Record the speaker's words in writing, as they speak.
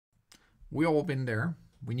We all been there.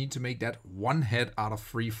 We need to make that one head out of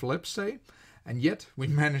 3 flips, say, and yet we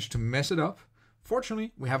managed to mess it up.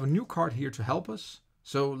 Fortunately, we have a new card here to help us.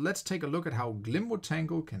 So let's take a look at how Glimwood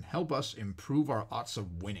Tangle can help us improve our odds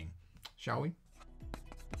of winning. Shall we?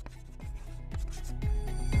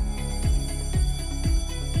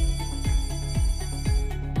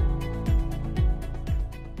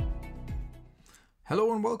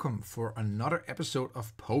 Hello and welcome for another episode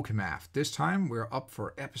of Pokémath. This time we're up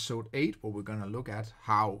for episode 8, where we're going to look at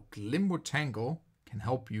how Glimwood Tangle can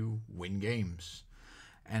help you win games.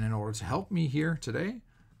 And in order to help me here today,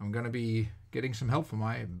 I'm going to be getting some help from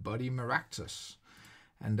my buddy Maractus.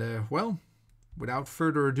 And well, without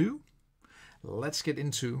further ado, let's get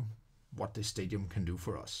into what this stadium can do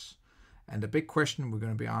for us. And the big question we're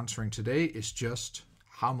going to be answering today is just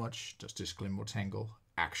how much does this Glimwood Tangle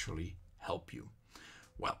actually help you?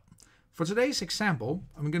 Well, for today's example,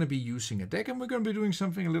 I'm going to be using a deck, and we're going to be doing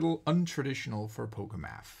something a little untraditional for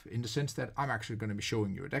Pokémath, in the sense that I'm actually going to be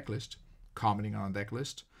showing you a deck list, commenting on a deck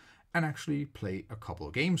list, and actually play a couple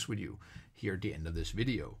of games with you here at the end of this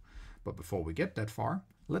video. But before we get that far,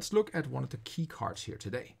 let's look at one of the key cards here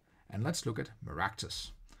today, and let's look at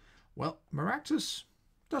Maractus. Well, Maractus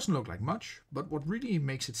doesn't look like much, but what really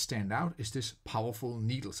makes it stand out is this powerful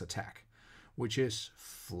Needles attack, which is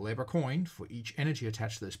flip a coin for each energy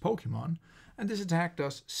attached to this Pokemon, and this attack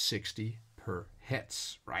does 60 per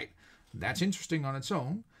heads, right? That's interesting on its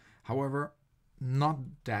own, however, not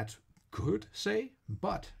that good, say,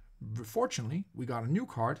 but fortunately, we got a new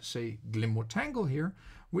card, say Glimwood Tangle here,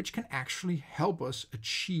 which can actually help us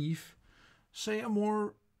achieve, say, a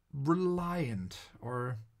more reliant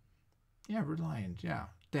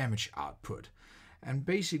damage output. And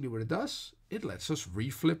basically what it does, it lets us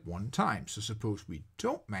reflip one time. So suppose we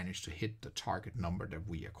don't manage to hit the target number that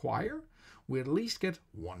we acquire, we at least get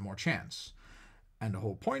one more chance. And the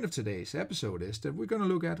whole point of today's episode is that we're going to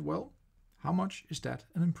look at, well, how much is that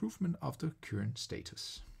an improvement of the current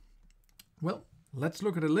status? Well, let's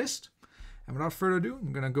look at a list. And without further ado,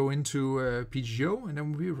 I'm going to go into PTCGO and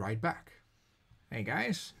then we'll be right back. Hey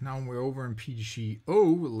guys, now we're over in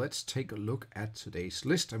PTCGO. Let's take a look at today's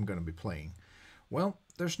list I'm going to be playing. Well,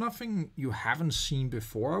 there's nothing you haven't seen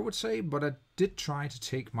before, I would say, but I did try to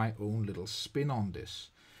take my own little spin on this.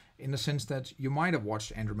 In the sense that you might have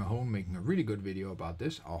watched Andrew Mahone making a really good video about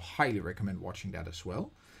this. I'll highly recommend watching that as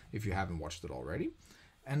well, if you haven't watched it already.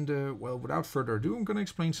 And well, without further ado, I'm going to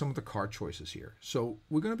explain some of the card choices here. So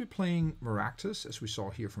we're going to be playing Maractus, as we saw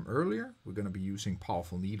here from earlier. We're going to be using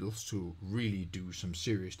powerful Needles to really do some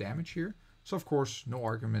serious damage here. So of course, no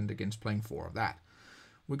argument against playing 4 of that.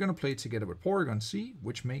 We're going to play together with Porygon C,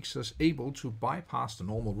 which makes us able to bypass the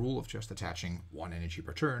normal rule of just attaching 1 energy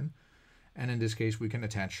per turn. And in this case, we can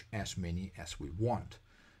attach as many as we want.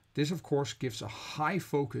 This, of course, gives a high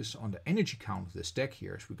focus on the energy count of this deck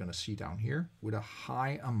here, as we're going to see down here, with a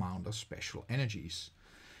high amount of special energies.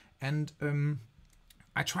 And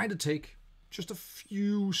I tried to take just a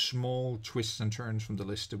few small twists and turns from the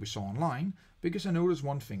list that we saw online, because I noticed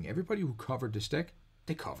one thing. Everybody who covered this deck,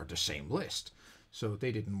 they covered the same list. So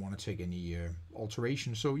they didn't want to take any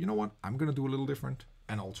alteration. So you know what? I'm going to do a little different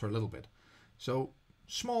and alter a little bit. So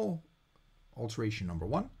small alteration number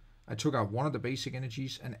 1. I took out one of the basic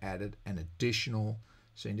energies and added an additional,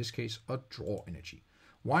 say in this case, a draw energy.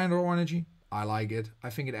 Why a draw energy? I like it. I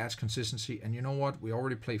think it adds consistency. And you know what? We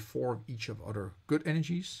already play 4 of each of other good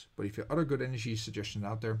energies. But if you have other good energy suggestions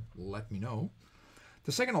out there, let me know.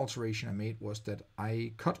 The second alteration I made was that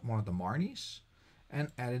I cut one of the Marnies and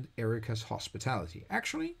added Erika's Hospitality.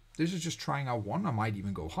 Actually, this is just trying out one. I might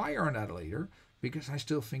even go higher on that later, because I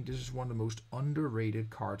still think this is one of the most underrated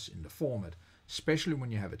cards in the format. Especially when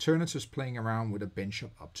you have Eternatus playing around with a bench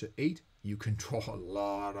of up to 8. You can draw a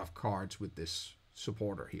lot of cards with this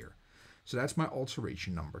supporter here. So that's my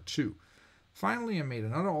alteration number 2. Finally, I made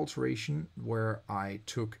another alteration where I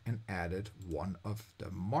took and added one of the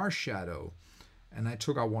Marshadow. And I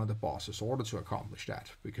took out one of the bosses order to accomplish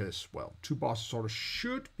that, because, well, 2 bosses order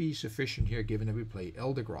should be sufficient here, given that we play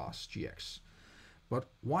Eldegrass GX. But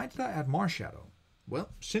why did I add Marshadow? Well,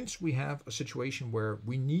 since we have a situation where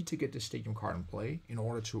we need to get this stadium card in play in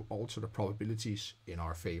order to alter the probabilities in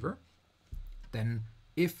our favor, then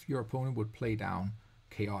if your opponent would play down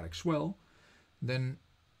Chaotic Swell, then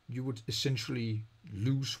you would essentially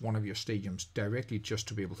lose one of your stadiums directly just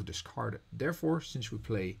to be able to discard it. Therefore, since we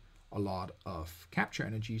play a lot of capture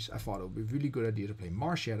energies, I thought it would be a really good idea to play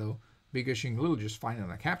Marshadow, because you can literally just find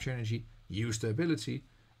another capture energy, use the ability,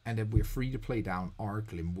 and then we're free to play down our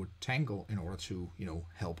Glimwood Tangle in order to,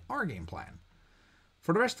 help our game plan.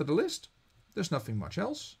 For the rest of the list, there's nothing much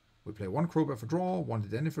else. We play 1 Crobat for draw, 1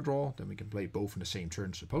 Dedenne for draw, then we can play both in the same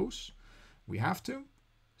turn, suppose. we have to.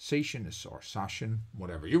 Sation is, or Sashin,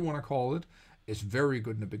 whatever you want to call it, is very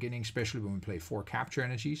good in the beginning, especially when we play 4 capture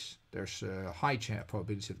energies. There's a high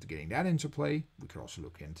probability of getting that into play. We could also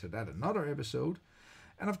look into that in another episode.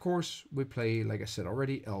 And of course, we play, like I said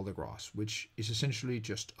already, Eldergrass, which is essentially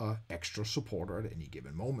just an extra supporter at any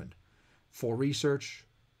given moment. For research,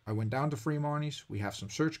 I went down to free Marnies. We have some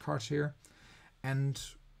search cards here. And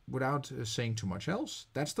without saying too much else,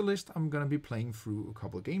 that's the list. I'm going to be playing through a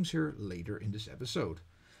couple of games here later in this episode.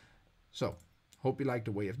 So, hope you like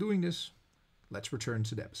the way of doing this. Let's return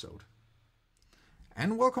to the episode.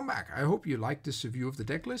 And welcome back. I hope you liked this review of the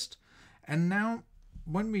deck list. And now,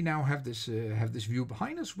 when we now have this view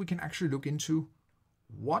behind us, we can actually look into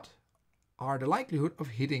what are the likelihood of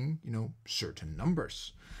hitting, certain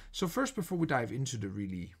numbers. So first, before we dive into the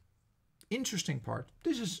really interesting part,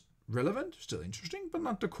 this is relevant, still interesting, but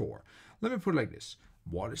not the core. Let me put it like this.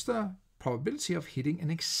 What is the probability of hitting an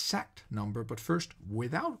exact number, but first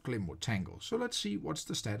without Glimwood Tangle? So let's see what's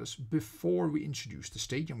the status before we introduce the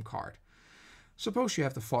Stadium card. Suppose you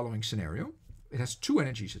have the following scenario. It has 2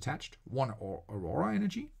 energies attached, 1 Aurora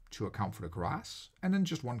energy to account for the grass, and then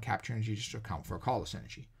just 1 capture energy just to account for a colorless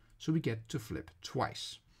energy. So we get to flip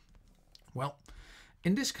twice. Well,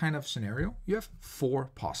 in this kind of scenario, you have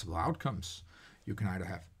 4 possible outcomes. You can either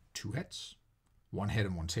have 2 heads, 1 head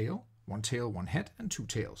and 1 tail, 1 tail, 1 head, and 2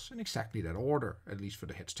 tails, in exactly that order, at least for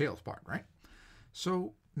the heads tails part, right?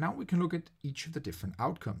 So now we can look at each of the different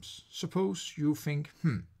outcomes. Suppose you think,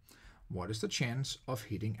 what is the chance of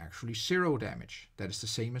hitting actually 0 damage? That is the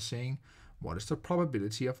same as saying, what is the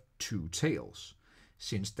probability of 2 tails?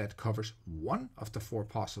 Since that covers 1 of the 4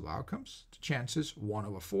 possible outcomes, the chance is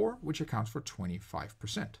 1/4, which accounts for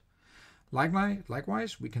 25%.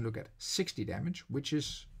 Likewise, we can look at 60 damage, which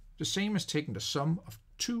is the same as taking the sum of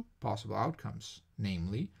 2 possible outcomes,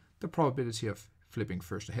 namely the probability of flipping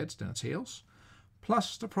first a heads, then a tails,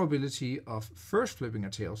 plus the probability of first flipping a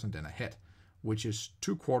tails and then a head, which is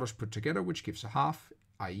 2 quarters put together, which gives a half,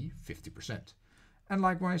 i.e. 50%. And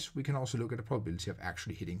likewise, we can also look at the probability of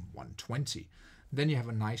actually hitting 120. Then you have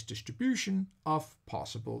a nice distribution of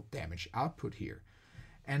possible damage output here.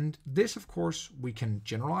 And this, of course, we can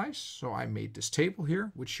generalize. So I made this table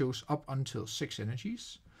here, which shows up until 6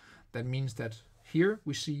 energies. That means that here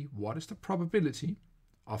we see what is the probability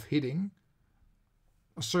of hitting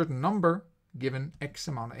a certain number given X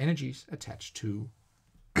amount of energies attached to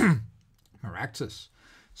Maractus.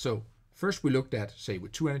 So first we looked at, say,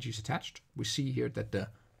 with 2 energies attached, we see here that the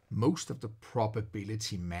most of the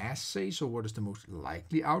probability mass, say, so what is the most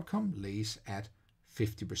likely outcome, lays at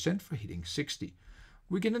 50% for hitting 60.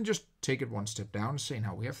 We can then just take it one step down, saying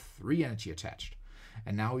how we have 3 energy attached.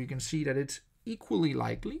 And now you can see that it's equally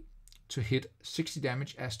likely to hit 60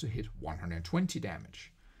 damage as to hit 120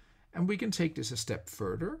 damage. And we can take this a step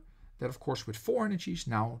further, that of course with 4 energies,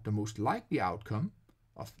 now the most likely outcome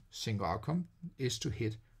of single outcome is to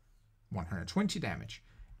hit 120 damage,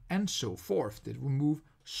 and so forth. That will move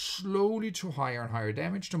slowly to higher and higher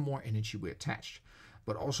damage the more energy we attached.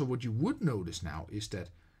 But also what you would notice now is that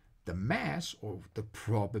the mass or the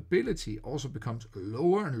probability also becomes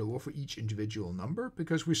lower and lower for each individual number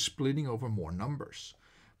because we're splitting over more numbers.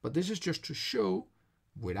 But this is just to show,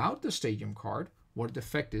 without the Stadium card, what the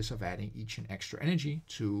effect is of adding each an extra energy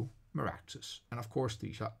to Maractus. And of course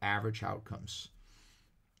these are average outcomes.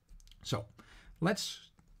 So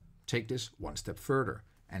let's take this one step further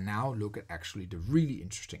and now look at actually the really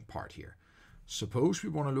interesting part here. Suppose we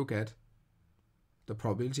want to look at the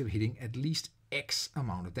probability of hitting at least X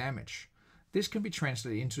amount of damage. This can be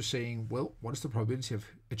translated into saying, well, what is the probability of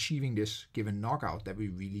achieving this given knockout that we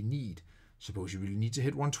really need? Suppose you really need to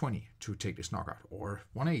hit 120 to take this knockout, or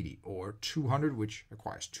 180, or 200, which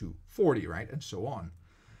requires 240, right? And so on.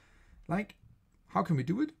 Like, how can we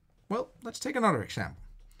do it? Well, let's take another example.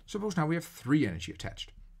 Suppose now we have 3 energy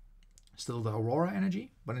attached. Still the Aurora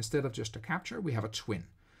energy, but instead of just a capture, we have a twin.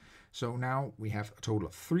 So now we have a total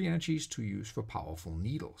of 3 energies to use for powerful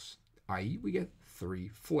needles, i.e. we get 3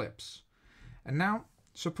 flips. And now,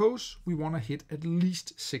 suppose we want to hit at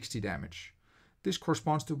least 60 damage. This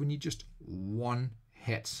corresponds to we need just 1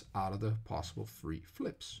 heads out of the possible 3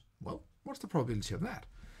 flips. Well, what's the probability of that?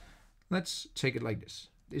 Let's take it like this.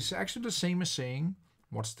 It's actually the same as saying,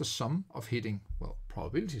 what's the sum of hitting, well,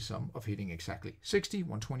 probability sum of hitting exactly 60,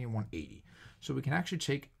 120, and 180. So we can actually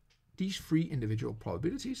take these 3 individual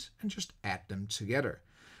probabilities and just add them together.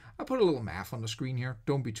 I put a little math on the screen here.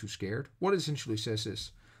 Don't be too scared. What it essentially says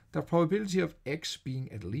is the probability of X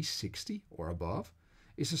being at least 60 or above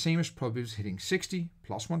is the same as probability of hitting 60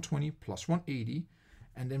 plus 120 plus 180.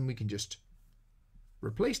 And then we can just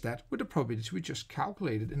replace that with the probability we just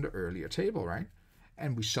calculated in the earlier table, right?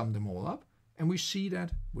 And we sum them all up. And we see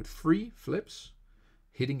that with 3 flips,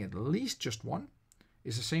 hitting at least just one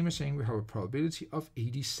is the same as saying we have a probability of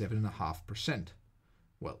 87.5%.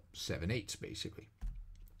 Well, 7/8 basically.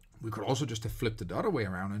 We could also just have flipped it the other way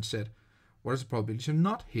around and said, what is the probability of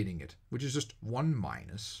not hitting it? Which is just 1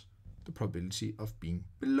 minus the probability of being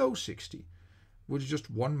below 60, which is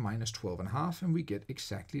just 1 minus 12.5, and we get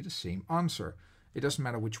exactly the same answer. It doesn't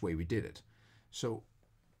matter which way we did it. So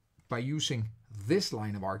by using this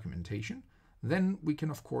line of argumentation, then we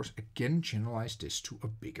can of course again generalize this to a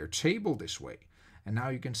bigger table this way. And now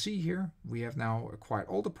you can see here, we have now acquired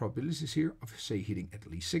all the probabilities here of say hitting at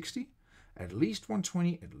least 60, at least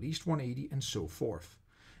 120, at least 180, and so forth.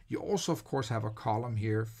 You also of course have a column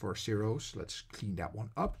here for zeros. Let's clean that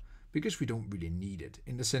one up because we don't really need it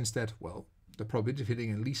in the sense that, well, the probability of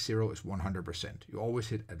hitting at least 0 is 100%. You always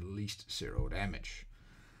hit at least 0 damage.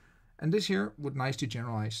 And this here would nicely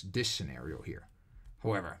generalize this scenario here.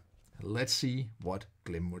 However, let's see what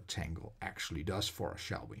Glimwood Tangle actually does for us,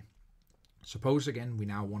 shall we? Suppose again we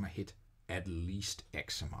now want to hit at least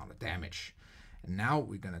X amount of damage. And now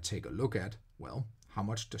we're going to take a look at, well, how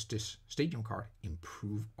much does this stadium card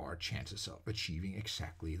improve our chances of achieving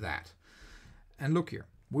exactly that? And look here,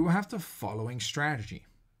 we will have the following strategy.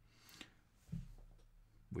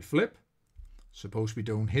 We flip. Suppose we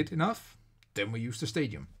don't hit enough, then we use the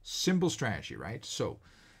stadium. Simple strategy, right? So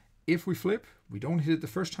if we flip, we don't hit it the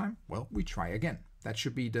first time, well, we try again. That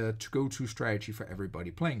should be the go-to strategy for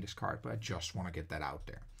everybody playing this card, but I just want to get that out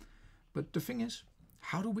there. But the thing is,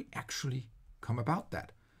 how do we actually come about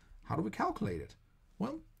that? How do we calculate it?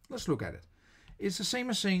 Well, let's look at it. It's the same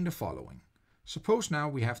as saying the following. Suppose now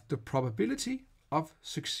we have the probability of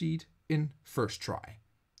succeed in first try.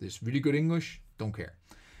 This is really good English, don't care.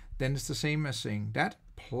 Then it's the same as saying that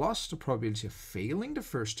plus the probability of failing the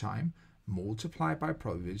first time multiplied by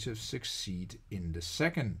probability of succeed in the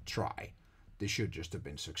second try. This should just have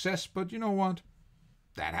been success, but you know what?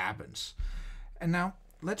 That happens. And now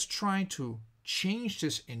let's try to change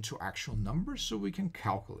this into actual numbers so we can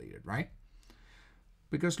calculate it, right?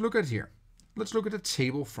 Because look at here. Let's look at the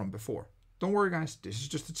table from before. Don't worry guys, this is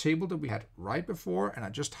just the table that we had right before, and I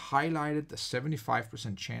just highlighted the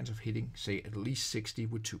 75% chance of hitting, say, at least 60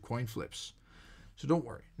 with 2 coin flips. So don't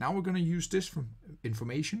worry. Now we're going to use this from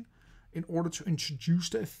information in order to introduce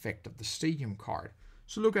the effect of the stadium card.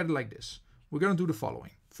 So look at it like this. We're going to do the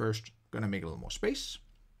following. First, going to make a little more space.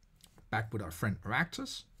 Back with our friend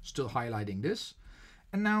Aractus, still highlighting this.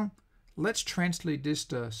 And now let's translate this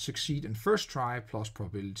to succeed in first try plus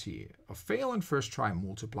probability of fail in first try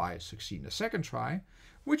multiply succeed in the second try,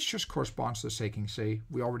 which just corresponds to taking, say,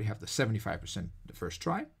 we already have the 75% the first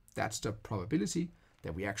try. That's the probability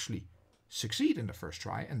that we actually succeed in the first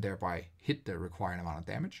try and thereby hit the required amount of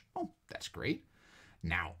damage. Oh, that's great.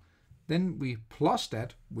 Now, then we plus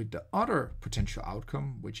that with the other potential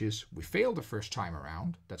outcome, which is we fail the first time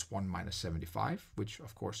around. That's 1 minus 75, which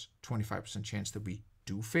of course 25% chance that we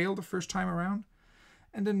do fail the first time around.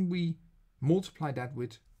 And then we multiply that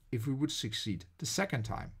with if we would succeed the second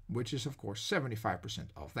time, which is of course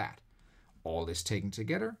 75% of that. All this taken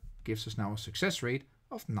together gives us now a success rate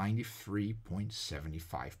of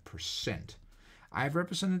 93.75%. I've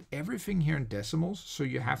represented everything here in decimals, so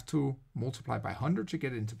you have to multiply by 100 to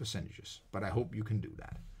get it into percentages, but I hope you can do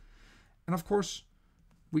that. And of course,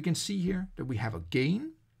 we can see here that we have a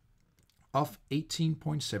gain of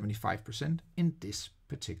 18.75% in this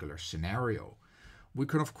particular scenario. We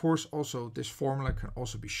can of course also, this formula can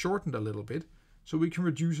also be shortened a little bit, so we can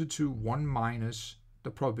reduce it to 1 minus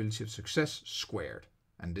the probability of success squared.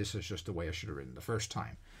 And this is just the way I should have written the first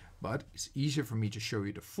time. But it's easier for me to show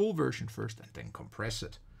you the full version first and then compress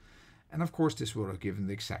it. And of course this would have given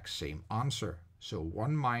the exact same answer. So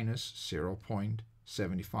 1 minus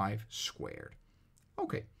 0.75 squared.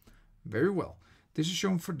 Okay, very well. This is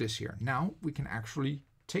shown for this here. Now we can actually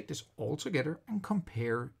take this all together and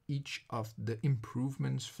compare each of the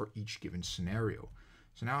improvements for each given scenario.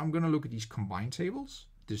 So now I'm going to look at these combined tables.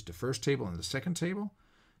 This is the first table and the second table.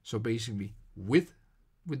 So basically with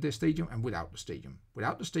the stadium and without the stadium.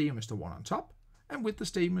 Without the stadium is the one on top, and with the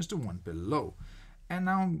stadium is the one below. And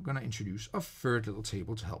now I'm going to introduce a third little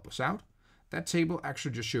table to help us out. That table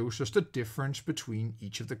actually just shows us the difference between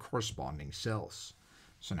each of the corresponding cells.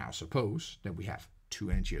 So now suppose that we have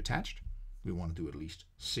 2 energy attached. We want to do at least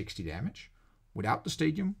 60 damage. Without the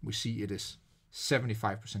stadium, we see it is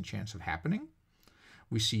 75% chance of happening.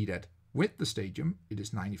 We see that with the stadium, it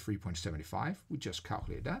is 93.75. We just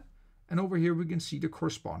calculate that. And over here, we can see the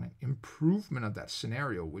corresponding improvement of that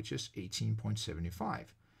scenario, which is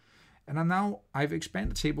 18.75. And I've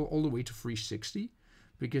expanded the table all the way to 360,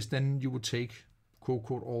 because then you would take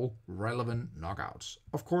quote-unquote all relevant knockouts.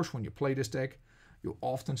 Of course, when you play this deck, you'll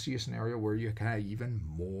often see a scenario where you can have even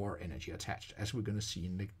more energy attached, as we're going to see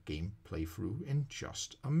in the game playthrough in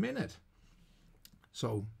just a minute.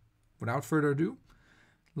 So, without further ado,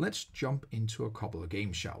 let's jump into a couple of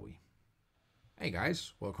games, shall we? Hey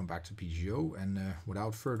guys, welcome back to PTCGO, and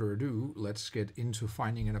without further ado, let's get into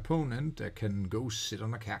finding an opponent that can go sit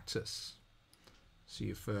on a cactus. See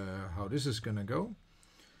if how this is gonna go.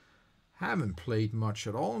 Haven't played much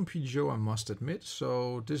at all in PTCGO, I must admit,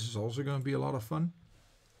 so this is also gonna be a lot of fun.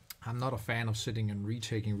 I'm not a fan of sitting and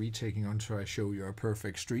retaking until I show you a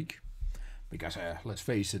perfect streak, because let's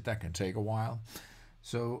face it, that can take a while.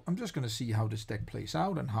 So I'm just gonna see how this deck plays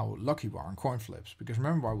out and how lucky we are on coin flips, because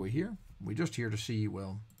remember why we're here. We're just here to see,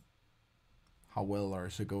 well, how well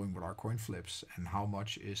is it going with our coin flips and how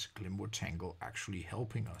much is Glimwood Tangle actually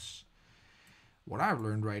helping us. What I've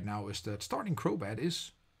learned right now is that starting Crobat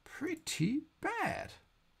is pretty bad.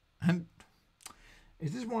 And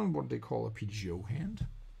is this one what they call a PTCGO hand?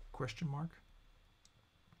 Question mark.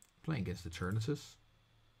 Playing against Eternatus.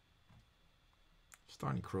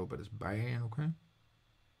 Starting Crobat is bad, okay.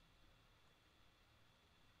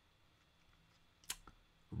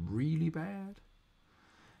 Really bad.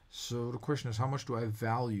 So the question is, how much do I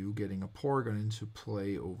value getting a Porygon into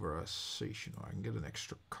play over a Station? I can get an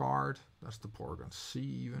extra card. That's the Porygon C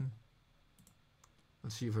even.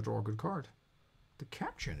 Let's see if I draw a good card. The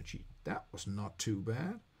Capture Energy. That was not too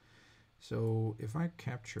bad. So if I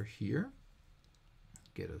capture here,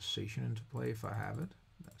 get a Station into play if I have it.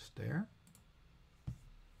 That's there.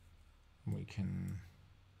 We can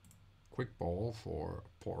Quick Ball for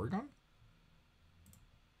Porygon.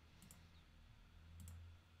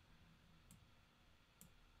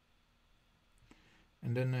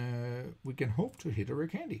 And then we can hope to hit a rare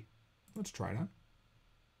candy. Let's try that.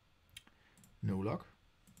 No luck,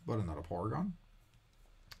 but another Porygon.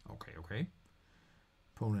 Okay.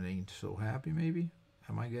 Opponent ain't so happy maybe.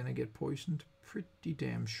 Am I gonna get poisoned? Pretty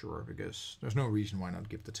damn sure, because there's no reason why not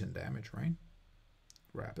give the 10 damage, right?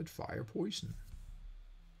 Rapid Fire Poison.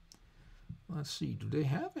 Let's see, do they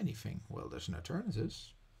have anything? Well, there's an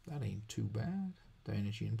Eternatus. That ain't too bad. The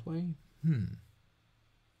energy in play. And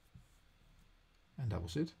that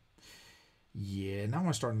was it. Yeah, now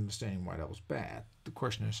I start understanding why that was bad. The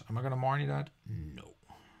question is, am I going to Marnie that? No.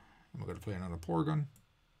 Am I going to play another Porygon?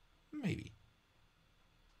 Maybe.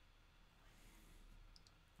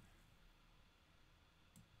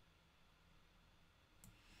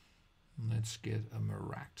 Let's get a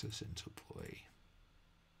Maractus into play.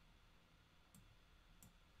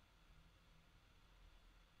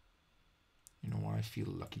 You know what? I feel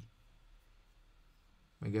lucky.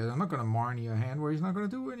 Because I'm not going to Marnie a hand where he's not going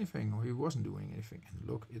to do anything, or he wasn't doing anything. And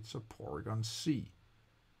look, it's a Porygon C.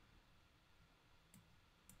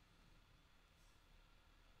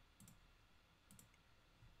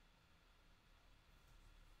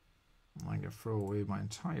 I can throw away my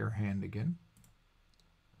entire hand again.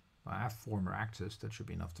 I have 4 Maractus, that should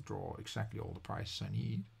be enough to draw exactly all the prizes I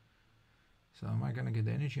need. So am I going to get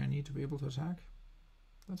the energy I need to be able to attack?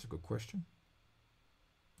 That's a good question.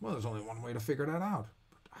 Well, there's only one way to figure that out.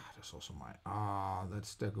 That's also my...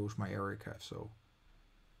 there goes my Erica, so...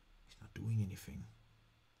 He's not doing anything.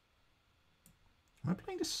 Am I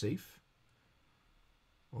playing this safe?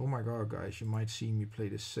 Oh my god, guys, you might see me play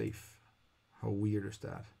this safe. How weird is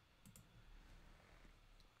that?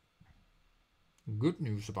 Good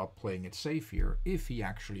news about playing it safe here, if he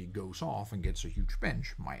actually goes off and gets a huge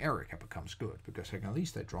bench, my Erica becomes good, because I can at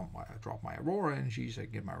least drop my Aurora energies, I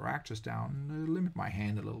can get my Raktus down, and limit my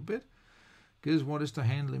hand a little bit. Because what is the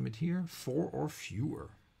hand limit here? 4 or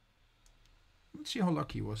fewer. Let's see how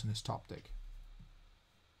lucky he was in his top deck.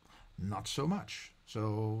 Not so much.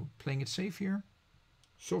 So playing it safe here,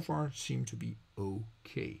 so far seemed to be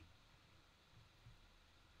okay.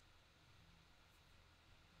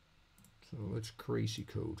 So let's crazy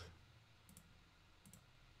code.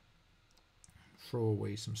 Throw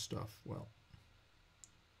away some stuff. Well,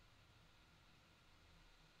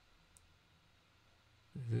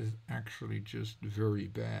 this is actually just very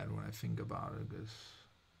bad when I think about it, because,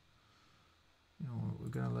 you know, we're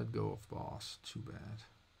gonna let go of boss. Too bad.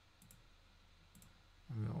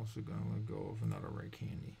 And we're also gonna let go of another rare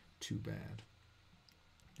candy. Too bad.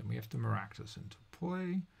 Then we have the Maractus into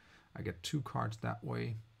play. I get 2 cards that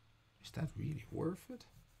way. Is that really worth it?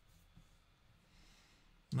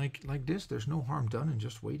 Like this, there's no harm done in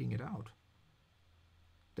just waiting it out.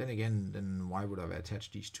 Then again, why would I attach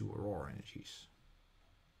these 2 Aurora energies?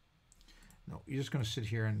 No, you're just going to sit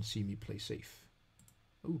here and see me play safe.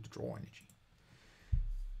 Oh, the draw energy.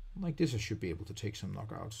 Like this, I should be able to take some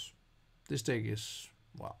knockouts. This deck is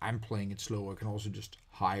well, I'm playing it slow. I can also just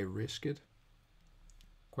high risk it.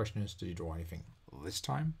 Question is, did you draw anything this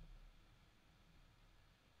time?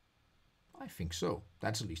 I think so.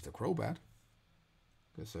 That's at least a Crobat.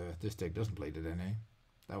 Because this deck doesn't play the DNA.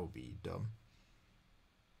 That would be dumb.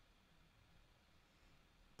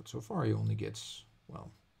 But so far he only gets,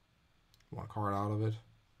 well, 1 card out of it,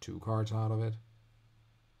 2 cards out of it,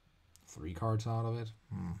 3 cards out of it.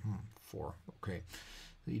 4. Okay.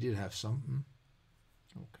 He did have some.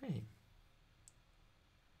 Okay.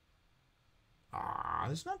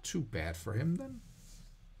 It's not too bad for him then.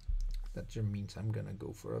 That just means I'm gonna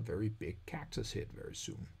go for a very big cactus hit very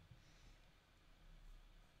soon.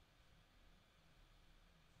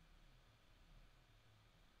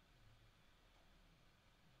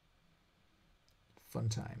 Fun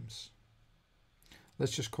times.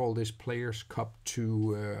 Let's just call this Players Cup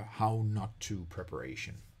 2 How Not To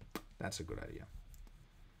preparation. That's a good idea.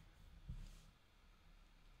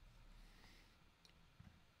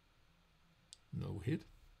 No hit.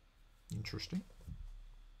 Interesting.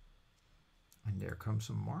 And there comes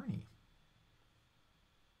some Marnie.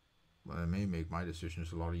 Well, it may make my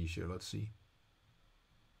decisions a lot easier. Let's see.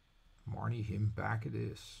 Marnie him back it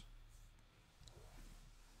is.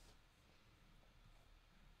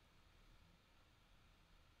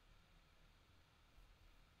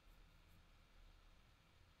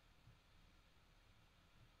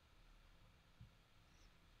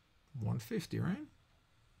 $150, right?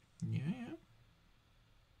 Yeah.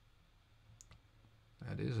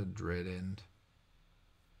 That is a dread end.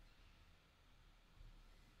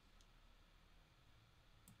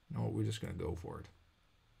 No, we're just going to go for it.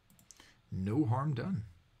 No harm done.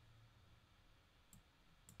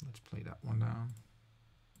 Let's play that one down.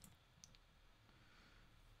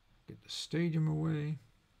 Get the stadium away.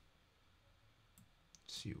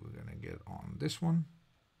 Let's see what we're going to get on this one.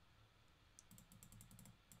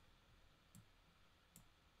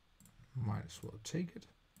 Might as well take it.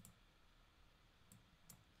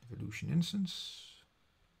 Evolution Instance.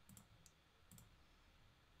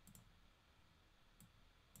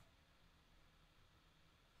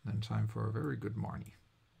 Then time for a very good Marnie.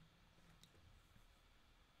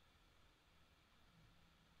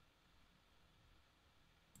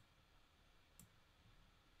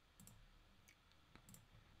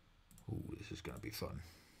 Ooh, this is going to be fun.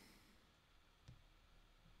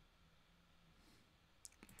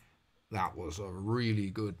 That was a really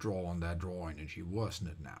good draw on that draw energy, wasn't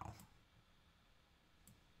it now?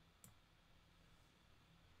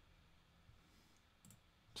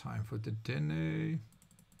 Time for the DNA.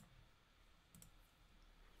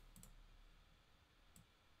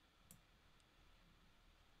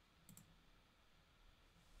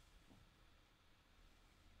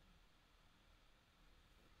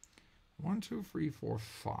 One, 2, 3, 4,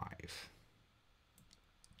 5,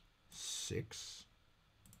 6,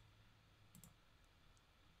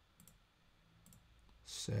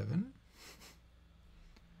 7.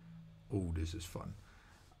 Oh, this is fun.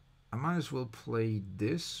 I might as well play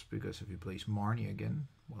this, because if he plays Marnie again,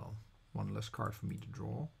 well, 1 less card for me to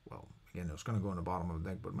draw. Well, again, it's going to go in the bottom of the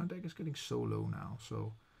deck, but my deck is getting so low now,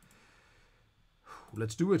 so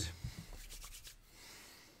let's do it.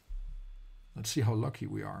 Let's see how lucky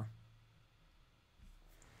we are.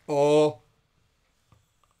 Oh.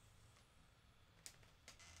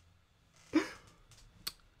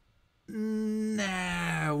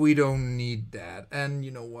 Nah, we don't need that. And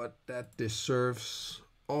you know what? That deserves...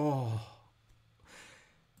 Oh.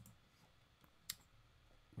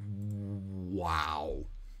 Wow.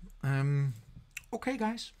 Okay,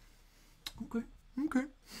 guys. Okay.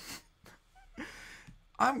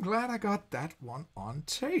 I'm glad I got that one on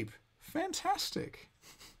tape. Fantastic.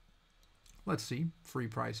 Let's see. 3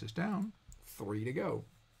 prices down. 3 to go.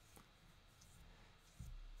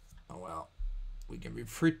 Oh, well. We can be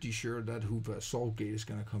pretty sure that Hoover Saltgate is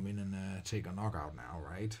going to come in and take a knockout now,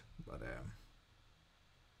 right? But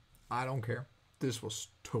I don't care. This was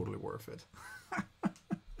totally worth it.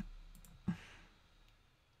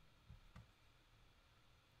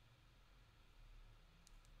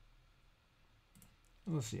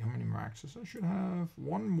 Let's see how many maxes I should have.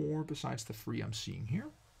 1 more besides the 3 I'm seeing here.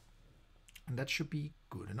 And that should be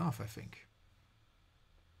good enough, I think.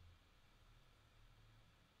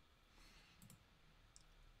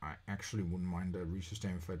 I actually wouldn't mind a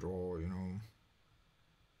resustain if I draw, you know.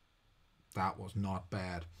 That was not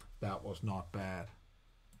bad. That was not bad.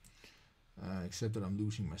 Except that I'm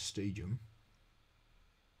losing my stadium.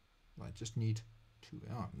 I just need 2.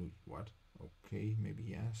 Oh, what? Okay, maybe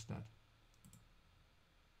he has that.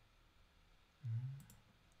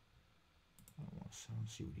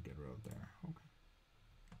 Let's see what he get out there. Okay.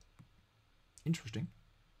 Interesting.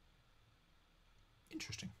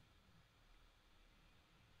 Interesting.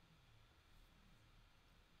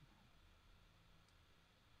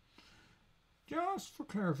 Just for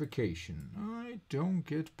clarification, I don't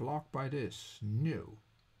get blocked by this. No.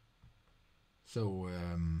 So,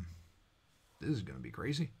 this is going to be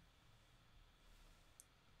crazy.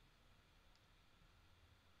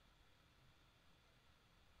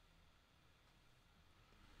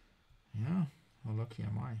 Yeah, how lucky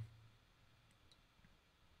am I?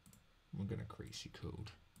 We're going to crazy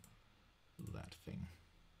code that thing.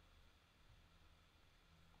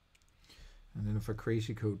 And then if I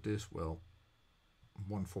crazy code this, well,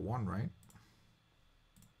 1 for 1, right?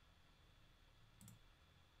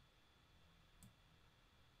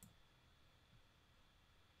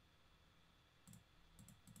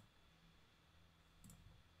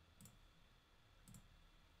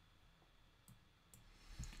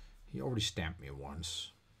 He already stamped me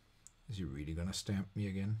once. Is he really gonna stamp me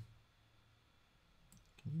again?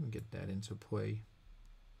 Can you even get that into play?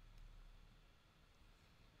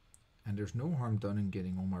 And there's no harm done in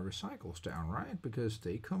getting all my recycles down, right? Because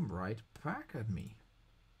they come right back at me.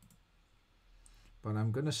 But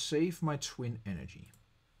I'm gonna save my twin energy.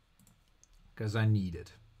 Because I need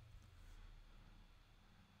it.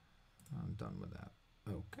 I'm done with that.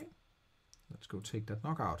 Okay. Let's go take that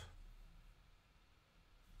knockout.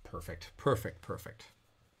 Perfect, perfect, perfect.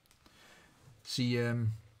 See,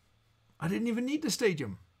 I didn't even need the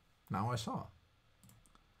stadium. Now I saw.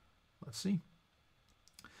 Let's see.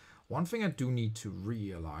 One thing I do need to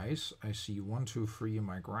realize, I see 1, 2, 3 in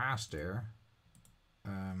my grass there.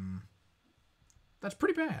 That's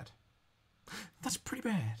pretty bad. That's pretty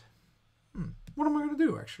bad. What am I going to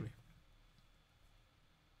do, actually?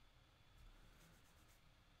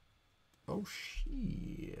 Oh,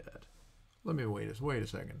 shit. Let me wait a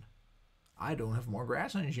second. I don't have more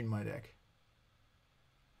grass energy in my deck.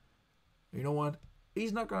 You know what?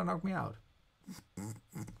 He's not going to knock me out.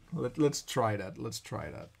 Let's try that. Let's try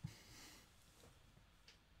that.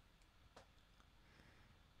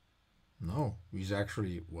 No, he's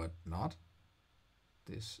actually, what, not?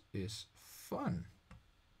 This is fun.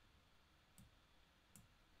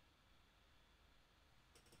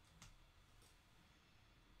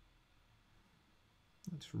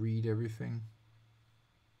 Let's read everything.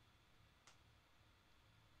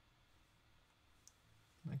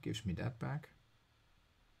 That gives me that back.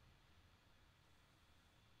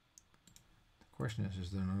 The question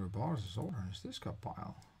is there another boss's order in this discard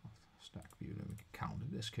pile? Stack view, then we can count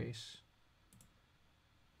in this case.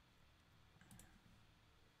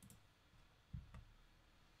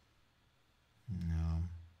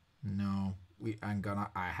 No,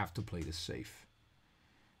 I have to play this safe.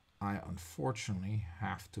 I unfortunately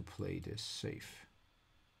have to play this safe.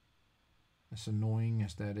 As annoying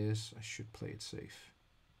as that is, I should play it safe.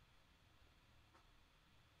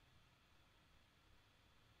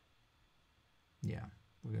 Yeah,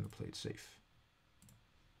 we're gonna play it safe.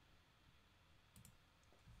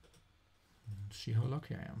 See how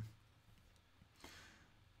lucky I am.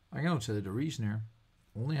 I'm gonna tell you the reason here.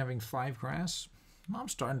 Only having 5 grass, I'm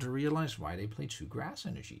starting to realize why they play 2 grass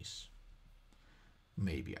energies.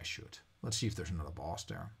 Maybe I should. Let's see if there's another boss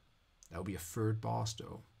there. That would be a 3rd boss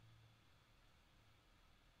though.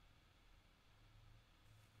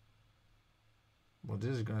 What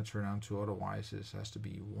this is going to turn out to otherwise, this has to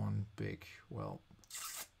be one big, well,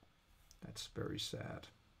 that's very sad.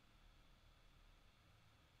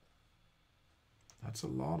 That's a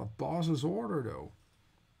lot of boss's order though.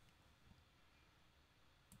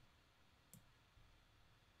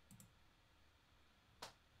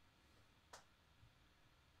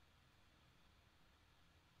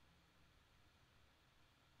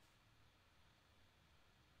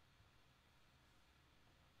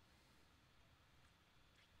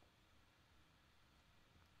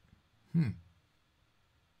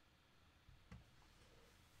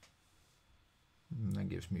 That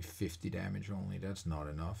gives me 50 damage only. That's not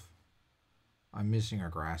enough. I'm missing our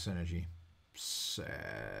grass energy.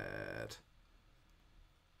 Sad.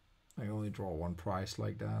 I only draw 1 prize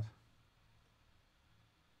like that.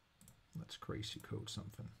 Let's crazy code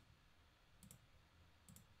something.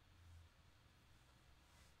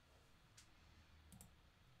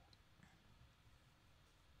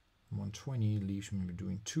 $120 leaves me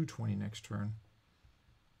doing $220 next turn.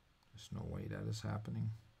 There's no way that is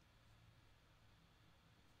happening.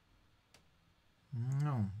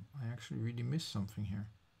 No, I actually really missed something here.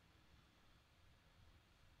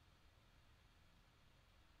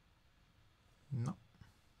 No.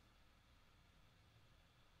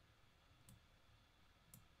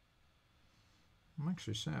 I'm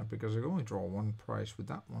actually sad because I only draw 1 prize with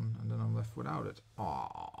that one and then I'm left without it.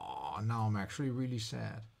 Aww. Oh, now I'm actually really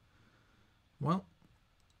sad. Well,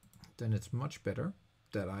 then it's much better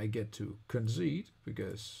that I get to concede,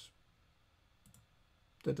 because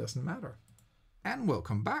that doesn't matter. And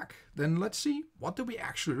welcome back. Then let's see, what did we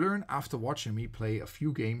actually learn after watching me play a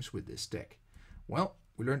few games with this deck? Well,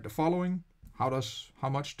 we learned the following. How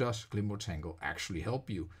much does Glimwood Tangle actually help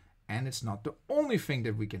you? And it's not the only thing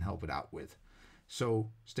that we can help it out with. So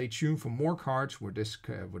stay tuned for more cards where this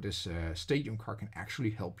stadium card can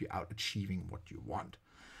actually help you out achieving what you want.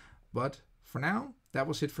 But for now, that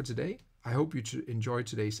was it for today. I hope you enjoyed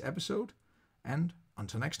today's episode, and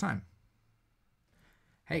until next time.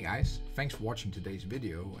 Hey guys, thanks for watching today's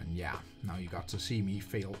video, and yeah, now you got to see me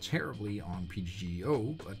fail terribly on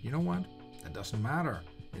PTCGO, but you know what? That doesn't matter.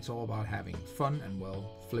 It's all about having fun and,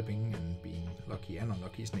 well, flipping and being lucky and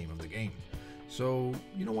unlucky is the name of the game. So,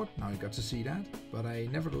 you know what, now you got to see that, but I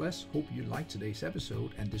nevertheless hope you liked today's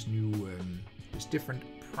episode and this new, this different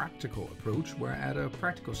practical approach where I add a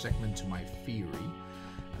practical segment to my theory.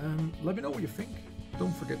 Let me know what you think.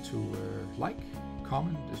 Don't forget to like,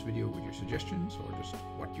 comment this video with your suggestions or just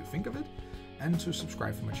what you think of it, and to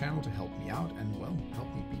subscribe to my channel to help me out and, well, help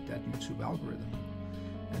me beat that YouTube algorithm.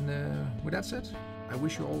 And with that said, I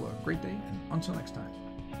wish you all a great day, and until next time.